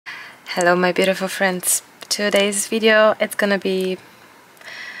Hello my beautiful friends. Today's video, it's gonna be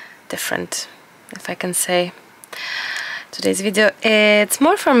different, if I can say. Today's video, it's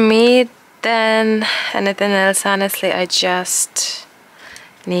more for me than anything else. Honestly, I just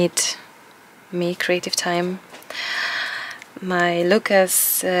need me creative time. My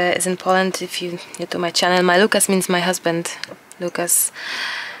Lucas is in Poland. If you new to my channel, my Lucas means my husband, Lucas.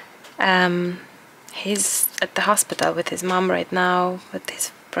 He's at the hospital with his mom right now, with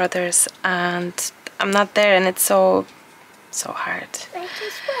his brothers, and I'm not there, and it's so hard. I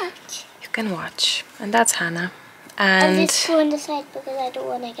just watch. You can watch, and that's Hannah. I'm And just going on the side because I don't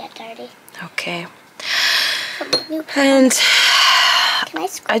want to get dirty. okay. And And can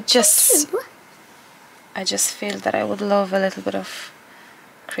I just feel that I would love a little bit of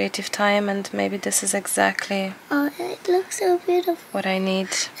creative time, and maybe this is exactly it looks so beautiful. what I need.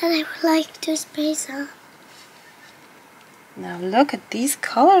 And I would like to spray some. Now look at these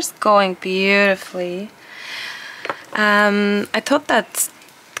colors going beautifully. I thought that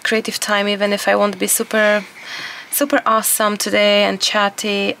creative time, even if I won't be super awesome today and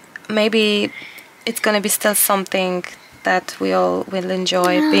chatty, maybe it's gonna be still something that we all will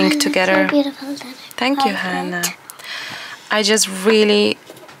enjoy being together. So beautiful. Thank you, Hannah. I just really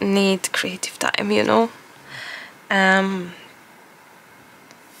need creative time, you know.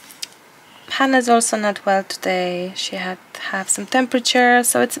 Hannah's also not well today. She had to have some temperature,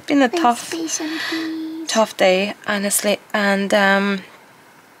 so it's been a tough day, honestly. And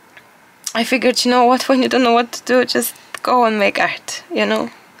I figured, you know what, when you don't know what to do, just go and make art, you know.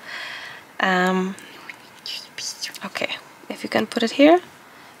 Okay, if you can put it here,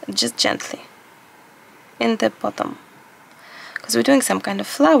 just gently in the bottom, because we're doing some kind of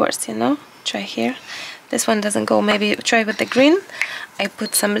flowers, you know. Try here. This one doesn't go. Maybe try with the green. I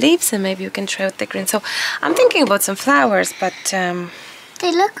put some leaves, and maybe you can try with the green. So I'm thinking about some flowers, but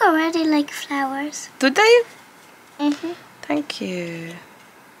they look already like flowers. Do they? Mhm. Thank you.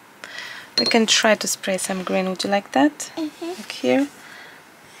 We can try to spray some green. Would you like that? Mhm. Like here,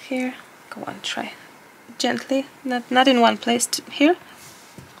 here. Go on, try gently. Not in one place. Here.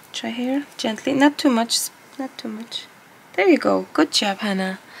 Try here, gently. Not too much. Not too much. There you go. Good job,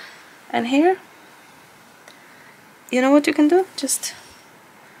 Hannah. And here. You know what you can do? Just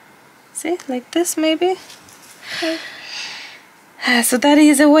see, like this, maybe. Okay. So Daddy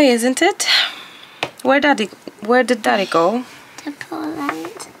is away, isn't it? Where did Daddy go? To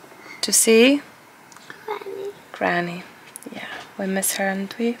Poland. To see Granny. Granny. Yeah, we miss her,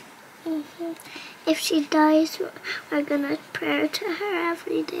 aren't we? Mhm. If she dies, we're gonna pray to her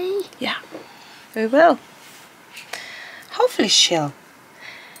every day. Yeah, we will. Hopefully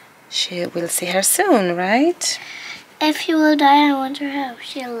we'll see her soon, right? If she will die, I wonder how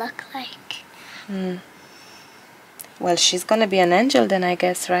she'll look like. Well, she's gonna be an angel then, I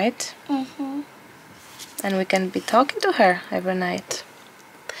guess, right? Mhm. And we can be talking to her every night.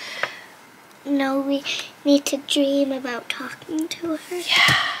 No, we need to dream about talking to her.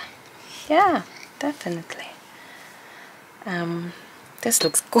 Yeah, definitely. This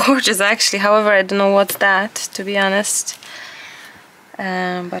looks gorgeous, actually. However, I don't know what's that, to be honest.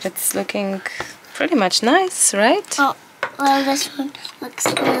 But it's looking pretty much nice, right? Oh, well, this one looks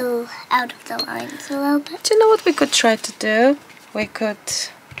a little out of the lines a little bit. Do you know what we could try to do? We could...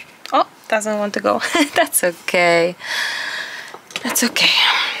 Oh, doesn't want to go. That's okay. That's okay.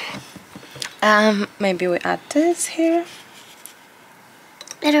 Maybe we add this here.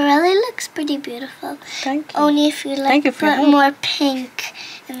 It really looks pretty beautiful. Thank you. Only if you like put more pink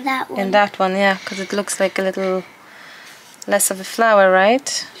in that one. In that one, yeah, because it looks like a little less of a flower,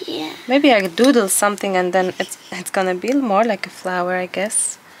 right? Yeah. Maybe I doodle something, and then it's gonna be more like a flower, I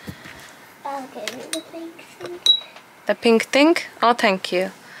guess. I'll give you the pink thing. The pink thing? Oh, thank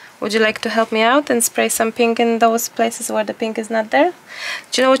you. Would you like to help me out and spray some pink in those places where the pink is not there?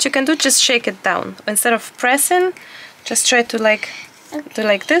 Do you know what you can do? Just shake it down. Instead of pressing, just try to do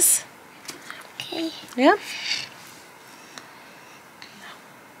like this. Okay. Yeah?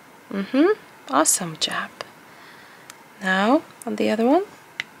 Awesome job. Now, on the other one.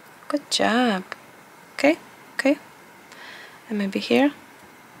 Good job. Okay, okay. And maybe here.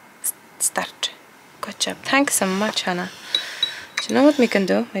 Start. Good job. Thanks so much, Hannah. Do you know what we can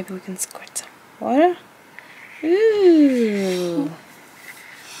do? Maybe we can squirt some water. Ooh.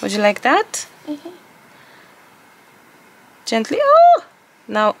 Would you like that? Gently. Oh!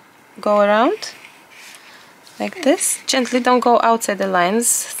 Now go around. Like this. Gently, don't go outside the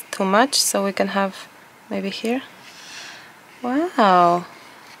lines too much, so we can have maybe here. Wow.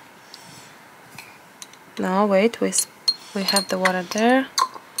 No, wait, we have the water there.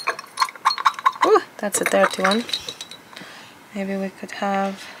 Ooh, that's a dirty one. Maybe we could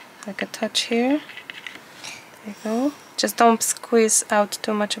have like a touch here. There you go. Just don't squeeze out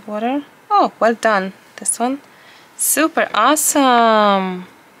too much of water. Oh, well done. This one. Super awesome.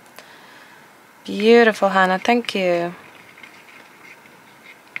 Beautiful, Hannah. Thank you.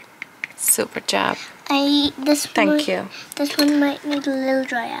 Super job. Thank you. This one might need a little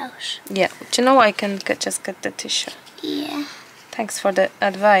dry out. Yeah. Do you know I can just get the tissue? Yeah. Thanks for the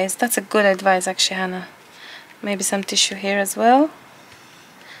advice. That's a good advice, actually, Hannah. Maybe some tissue here as well.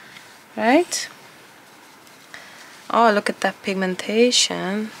 Right? Oh, look at that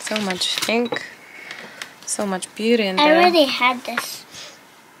pigmentation. So much ink. So much beauty in there. I already had this.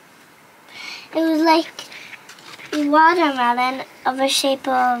 It was like a watermelon of a shape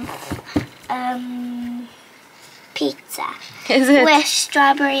of pizza. Is it? With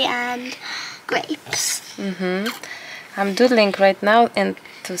strawberry and grapes. I'm doodling right now and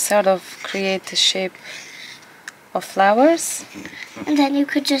to sort of create the shape of flowers. And then you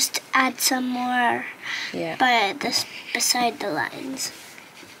could just add some more beside the lines.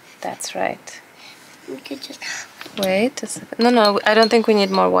 That's right. We could just... Wait a second. No, I don't think we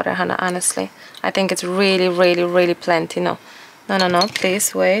need more water, Hannah, honestly. I think it's really, really, really plenty. No,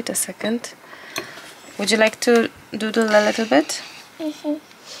 please wait a second. Would you like to doodle a little bit? I'll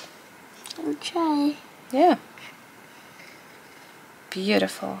try. Yeah.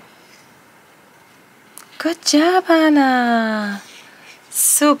 Beautiful. Good job, Hannah.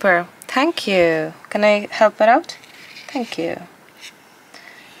 Super. Thank you. Can I help her out? Thank you.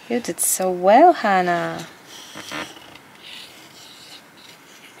 You did so well, Hannah.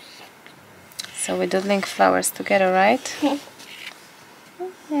 So we're doodling flowers together, right?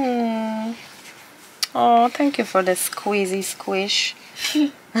 Oh, thank you for the squeezy squish.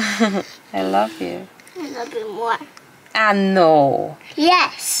 I love you. I love you more. Ah, no.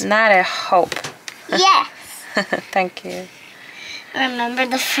 Yes. Not a hope. Yes. Thank you. I remember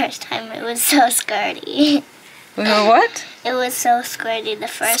the first time it was so squirty. What? It was so squirty the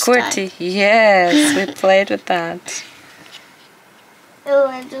first Squirty. time. Yes, we played with that. It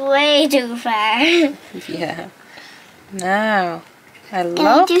went way too far. Yeah. Now, I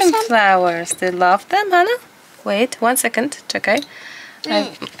love them flowers. Do you love them, Hannah? Wait, 1 second. It's okay.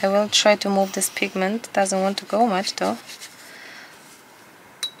 I will try to move this pigment. Doesn't want to go much though.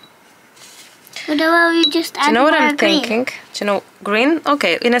 What about we just add Do you know what I'm green? thinking? Do you know green?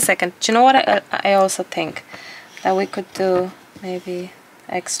 Okay, in a second. Do you know what I also think? That we could do maybe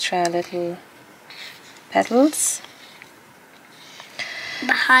extra little petals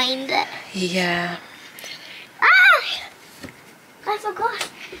Behind it. Yeah. Ah! I forgot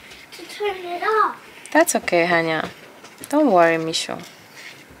to turn it off. That's okay, Hanya. Don't worry, Misho.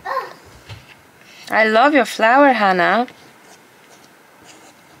 I love your flower, Hannah.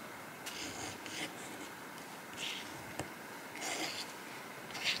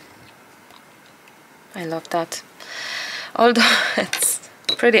 I love that. Although it's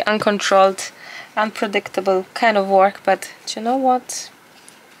pretty uncontrolled, unpredictable kind of work, but do you know what?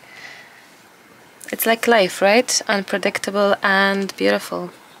 It's like life, right? Unpredictable and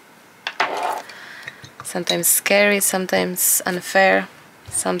beautiful. Sometimes scary, sometimes unfair,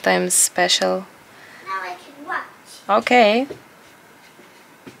 sometimes special. Now I can watch. Okay.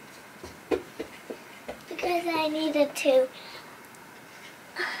 Because I needed to.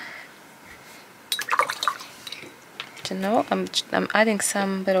 Do you know, I'm adding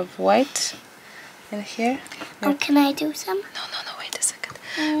some bit of white in here. Oh, can I do some? No, wait a second.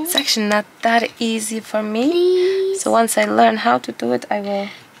 It's actually not that easy for me. Please. So once I learn how to do it, I will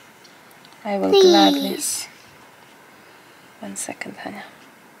gladly. 1 second, Hannah.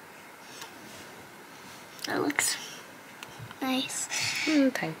 That looks nice.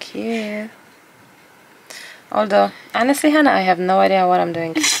 Thank you. Although, honestly, Hannah, I have no idea what I'm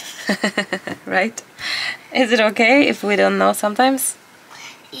doing. Right? Is it okay if we don't know sometimes?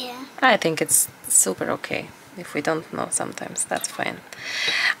 Yeah. I think it's super okay if we don't know sometimes. That's fine.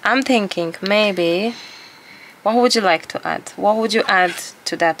 I'm thinking maybe, what would you like to add? What would you add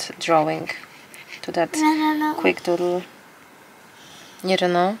to that drawing? To that quick doodle? You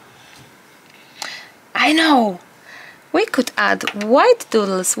don't know? I know! We could add white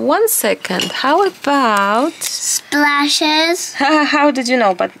doodles. 1 second. How about... Splashes. How did you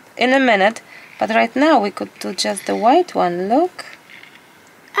know? But in a minute. But right now we could do just the white one. Look.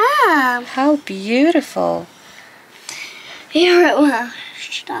 Ah. How beautiful. Here it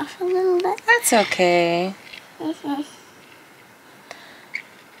washed off a little bit. That's okay.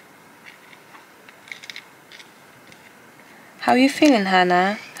 How are you feeling,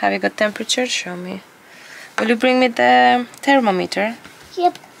 Hannah? Have you got temperature? Show me. Will you bring me the thermometer?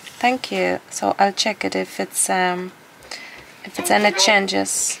 Yep. Thank you. So I'll check it if it's any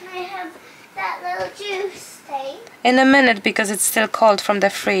changes. Can I In a minute, because it's still cold from the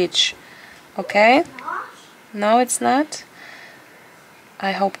fridge. Okay? No, it's not.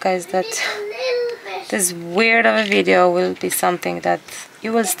 I hope, guys, that this weird of a video will be something that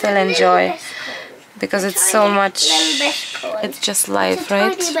you will still enjoy, because it's so much. It's just life,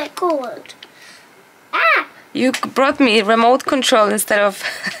 right? It's a tiny bit cold. Ah! You brought me remote control instead of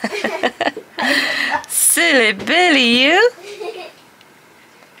silly Billy, you.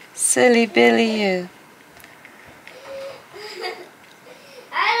 Silly Billy, you.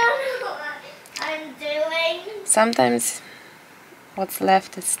 I don't know what I'm doing. Sometimes what's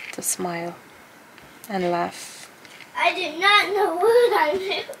left is to smile and laugh. I do not know what I'm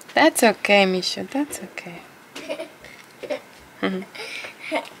doing. That's okay, Misha, that's okay.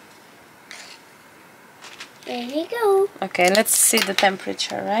 There you go. Okay, let's see the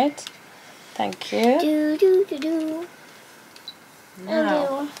temperature, right? Thank you. Do do do do.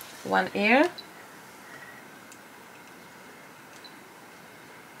 Now, one ear.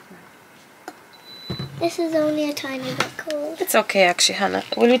 This is only a tiny bit cold. It's okay, actually, Hannah.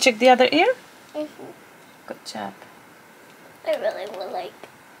 Will we check the other ear? Mm-hmm. Good job. I really would like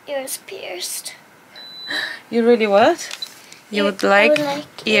ears pierced. You really would? You would like,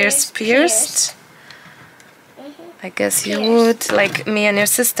 ears pierced. pierced? I guess you would. Like me and your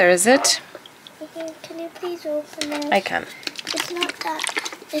sister, is it? Can you please open it? I can.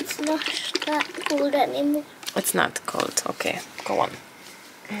 It's not that cold anymore. It's not cold. Okay, go on.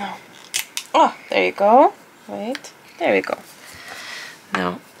 No. Oh, there you go. Wait. There we go.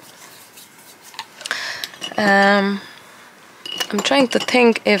 Now. I'm trying to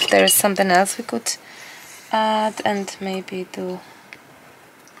think if there's something else we could add and maybe do.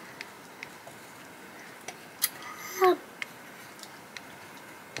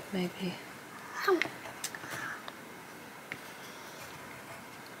 Maybe.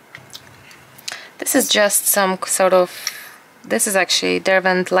 This is just some sort of. This is actually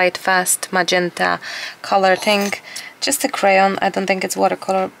Derwent Light Fast Magenta color thing. Just a crayon. I don't think it's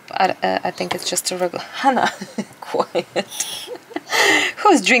watercolor. I think it's just a regular. Hannah, quiet.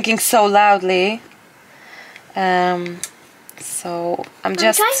 Who's drinking so loudly? So I'm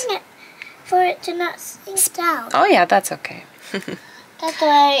just trying it for it to not sink down. Oh yeah, that's okay. That's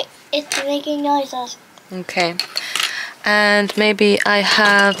why it's making noises. Okay, and maybe I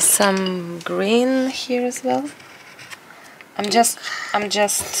have some green here as well. I'm just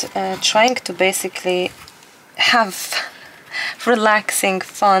trying to basically have relaxing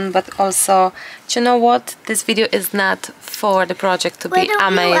fun, but also, do you know what? This video is not for the project to be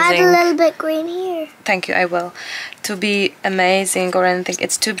amazing. Add a little bit green here. Thank you, I will. To be amazing or anything.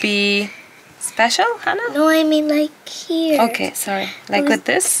 It's to be special, Hannah? No, I mean like here. Okay, sorry. Like with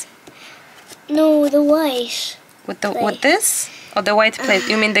this? No, the white. With this? Or the white plate?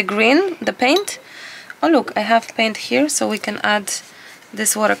 You mean the green, the paint? Oh look, I have paint here, so we can add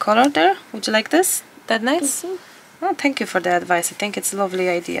this watercolor there. Would you like this? That nice? Oh, thank you for the advice. I think it's a lovely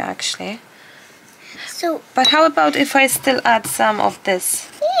idea, actually. So, but how about if I still add some of this?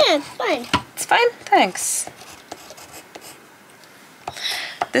 Yeah, it's fine. It's fine? Thanks.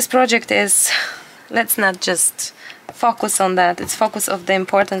 This project is... Let's not just focus on that. It's focus of the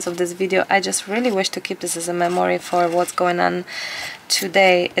importance of this video. I just really wish to keep this as a memory for what's going on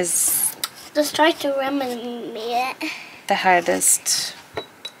today. Is just try to remember it. The hardest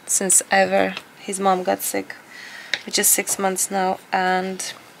since ever. His mom got sick, which is 6 months now,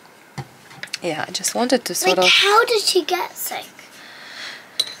 and yeah, I just wanted to sort of. How did she get sick?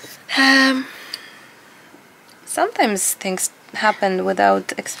 Sometimes things happen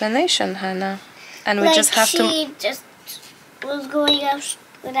without explanation, Hannah, and we just have to. She just was going out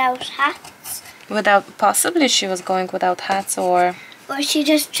without hats. Possibly she was going without hats, or she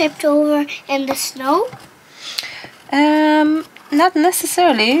just tripped over in the snow. Not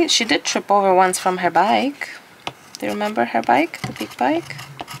necessarily. She did trip over once from her bike. Do you remember her bike? The big bike?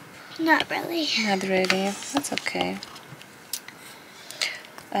 Not really. Not really. That's okay.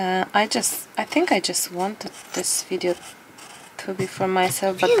 I think I just wanted this video to be for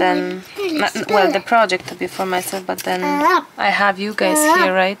myself, but then... well, the project to be for myself, but then I have you guys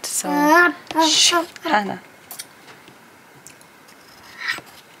here, right? So... Shh, Hannah.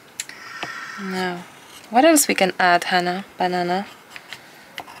 No. What else we can add, Hannah? Banana.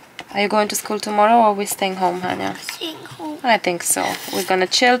 Are you going to school tomorrow or are we staying home, Hannah? Staying home. I think so. We're gonna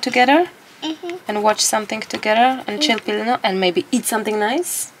chill together and watch something together and chill pillow and maybe eat something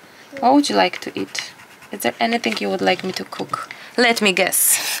nice. What would you like to eat? Is there anything you would like me to cook? Let me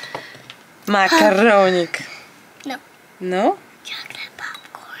guess. Macaroni. No. No? Chocolate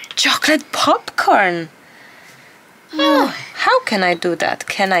popcorn. Chocolate popcorn? No. How can I do that?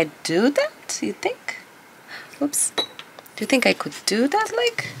 Can I do that, you think? Oops. Do you think I could do that,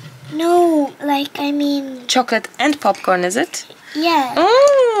 like? No, like, I mean... Chocolate and popcorn, is it? Yeah.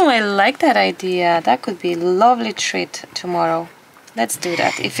 Oh, I like that idea. That could be a lovely treat tomorrow. Let's do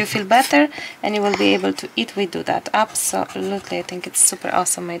that. If you feel better and you will be able to eat, we do that. Absolutely. I think it's super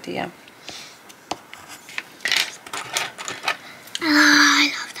awesome idea. Ah, I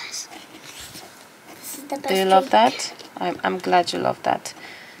love this. This is the best Do you love drink. that? I'm glad you love that.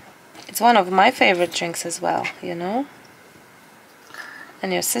 It's one of my favorite drinks as well, you know?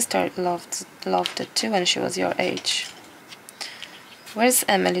 And your sister loved it too when she was your age. Where's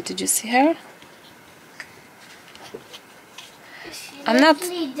Emily? Did you see her? I'm not.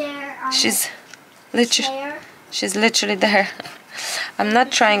 There on She's the literally. chair. She's literally there. I'm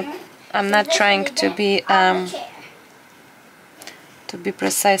not trying. I'm not trying to be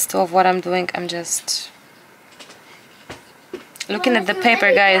precise to of what I'm doing. I'm just looking at the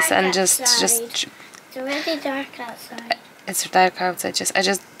paper, guys, and just. It's really dark outside. It's dark outside. I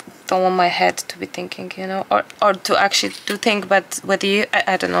just don't want my head to be thinking, you know, or to actually to think. But with you,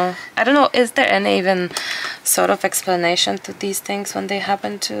 I don't know. I don't know. Is there any even sort of explanation to these things when they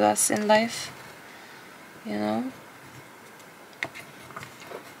happen to us in life? You know.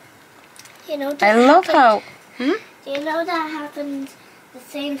 You know. I love how. Do you know that happened the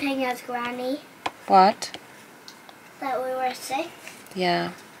same thing as Granny? What? That we were sick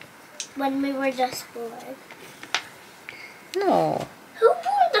Yeah. when we were just born. No. Who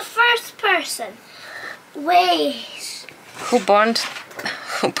born the first person? Wait. Who born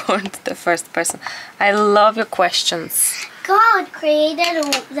the first person? I love your questions. God created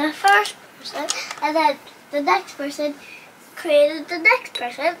the first person, and then the next person created the next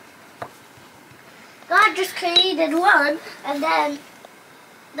person. God just created one, and then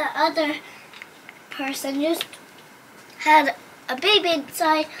the other person just had a baby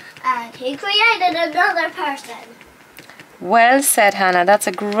inside, and he created another person. Well said, Hannah. That's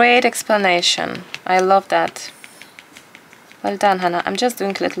a great explanation. I love that. Well done, Hannah. I'm just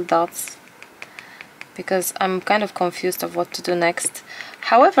doing little dots because I'm kind of confused of what to do next.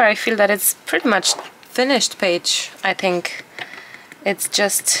 However, I feel that it's pretty much finished page. I think it's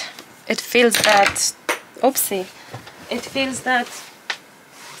just, it feels that, oopsie, it feels that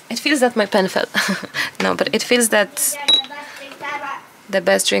my pen fell. No, but it feels that the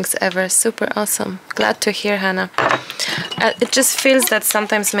best drinks ever. Super awesome. Glad to hear, Hannah. It just feels that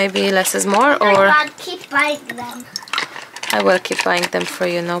sometimes maybe less is more, or God, keep buying them. I will keep buying them for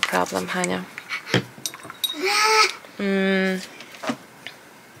you, no problem, Hannah. I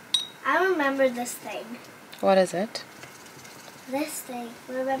remember this thing. What is it? This thing.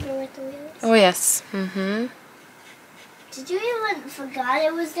 Remember with the wheels? Oh yes. Did you even forgot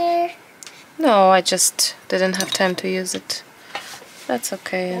it was there? No, I just didn't have time to use it. That's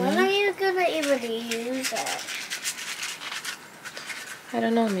okay. When are you gonna even use it? I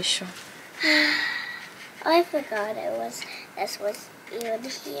don't know, Misha. I forgot this was even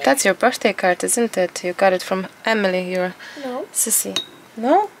here. That's your birthday card, isn't it? You got it from Emily, your No. sissy.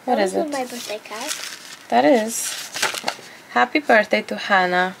 No? What is That it? was my birthday card. That is. Happy birthday to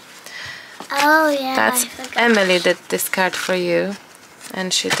Hannah. Oh yeah, That's I forgot. Emily did this card for you.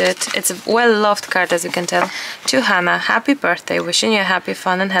 And she did. It's a well-loved card, as you can tell. To Hannah, happy birthday. Wishing you a happy,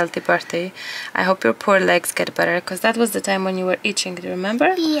 fun and healthy birthday. I hope your poor legs get better. Because that was the time when you were itching, do you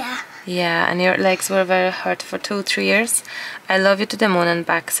remember? Yeah. Yeah, and your legs were very hurt for 2-3 years. I love you to the moon and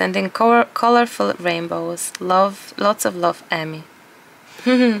back. Sending colorful rainbows. Love, lots of love, Emmy.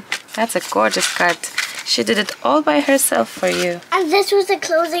 That's a gorgeous card. She did it all by herself for you. And this was the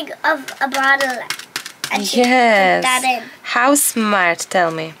closing of a bottle. And she Yes. put that in. How smart,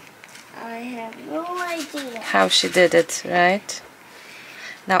 tell me. I have no idea. How she did it, right?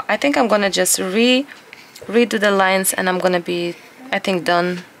 Now I think I'm gonna just redo the lines, and I'm gonna be, I think,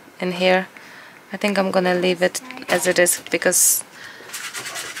 done in here. I think I'm gonna leave it as it is because,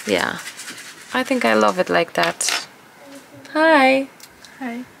 yeah, I think I love it like that. Hi.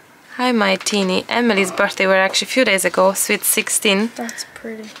 Hi. Hi, my teeny. Emily's birthday were actually a few days ago, sweet 16. That's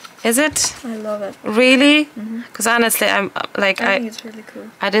pretty. Is it? I love it. Really? Because honestly, I'm like, I think it's really cool.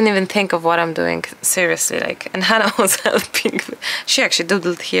 I didn't even think of what I'm doing, seriously, like, and Hannah was helping. She actually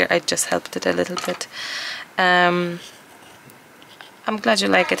doodled here, I just helped it a little bit. I'm glad you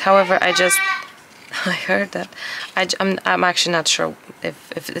like it, however, I heard that. I'm actually not sure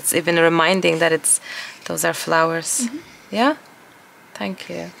if it's even reminding that those are flowers. Yeah? Thank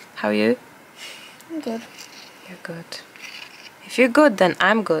you. How are you? I'm good. You're good. If you're good, then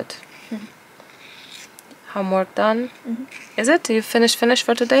I'm good. Homework done? Is it? You finished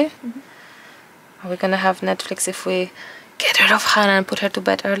for today? Are we gonna have Netflix if we get rid of Hannah and put her to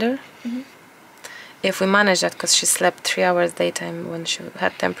bed earlier? if we manage that, because she slept 3 hours daytime when she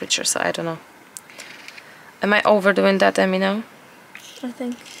had temperature, so I don't know. Am I overdoing that, Emmy, now? I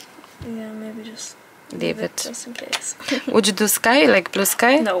think, yeah, maybe just Leave it. just in case. Would you do sky, like blue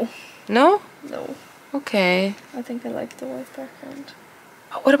sky? No. No? No. Okay. I think I like the white background.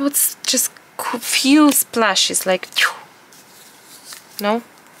 What about just few splashes, like... No?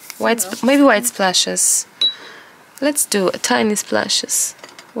 White, No. maybe white splashes. Let's do tiny splashes.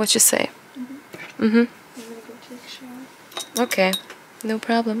 What you say? I'm gonna go take a shower. Okay, no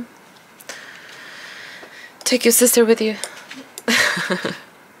problem. Take your sister with you.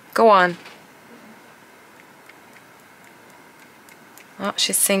 Go on. Oh,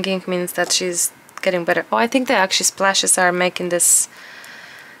 she's singing, means that she's getting better. Oh, I think the actually splashes are making this,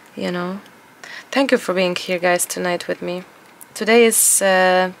 you know. Thank you for being here, guys, tonight with me. Today is,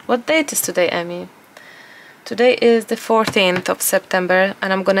 what date is today, Emmy? Today is the 14th of September,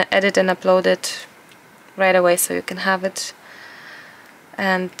 and I'm gonna edit and upload it right away so you can have it.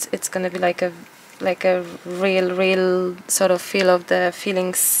 And it's gonna be like a real sort of feel of the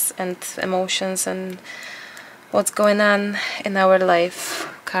feelings and emotions and what's going on in our life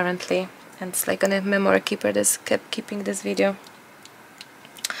currently. And it's like a memory keeper that's kept keeping this video.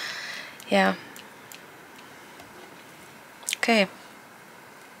 Yeah. Okay.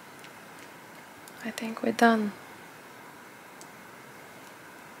 I think we're done.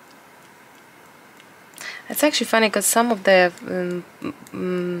 It's actually funny because some of the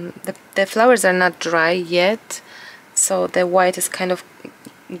flowers are not dry yet, so the white is kind of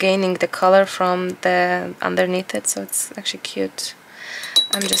gaining the color from the underneath it, so it's actually cute.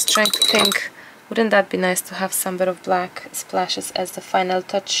 I'm just trying to think, wouldn't that be nice to have some bit of black splashes as the final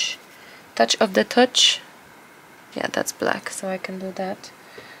touch of the touch? Yeah, that's black, so I can do that.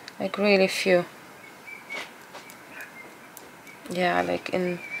 Like really few. Yeah, like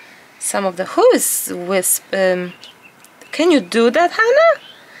in some of the... Who is Wisp? Can you do that, Hannah?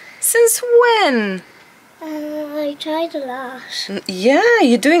 Since when? I tried a lot. Yeah,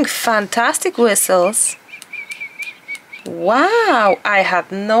 you're doing fantastic whistles. Wow, I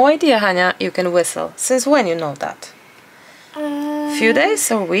had no idea, Hannah, you can whistle. Since when you know that? Few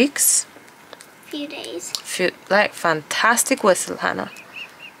days or weeks? Few days. Like fantastic whistle, Hannah.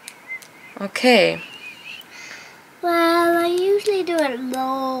 Okay. Well, I usually do it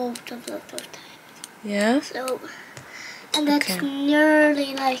loads of times. Yeah. So, and that's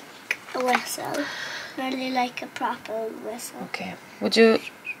nearly like a whistle, nearly like a proper whistle. Okay. Would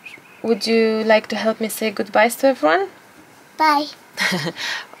you like to help me say goodbyes to everyone? Bye.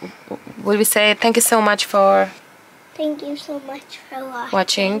 Will we say thank you so much for Thank you so much for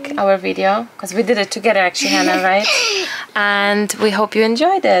watching our video, because we did it together actually, Hannah, right? And we hope you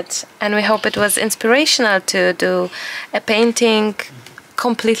enjoyed it, and we hope it was inspirational to do a painting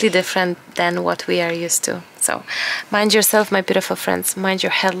completely different than what we are used to. So mind yourself, my beautiful friends, mind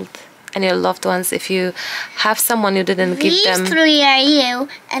your health and your loved ones. If you have someone you didn't give them... These 3 are you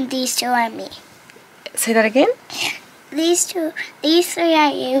and these 2 are me. Say that again? These 3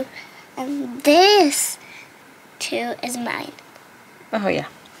 are you and this 2 is mine. Oh yeah.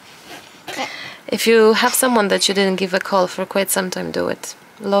 If you have someone that you didn't give a call for quite some time, do it.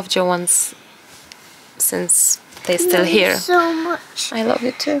 Loved your ones since they're still here. So much. I love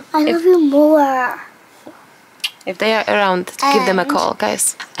you too. I love you more. If they are around, give them a call,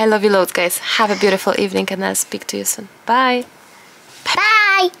 guys. I love you loads, guys. Have a beautiful evening, and I'll speak to you soon. Bye.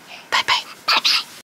 Bye. Bye bye.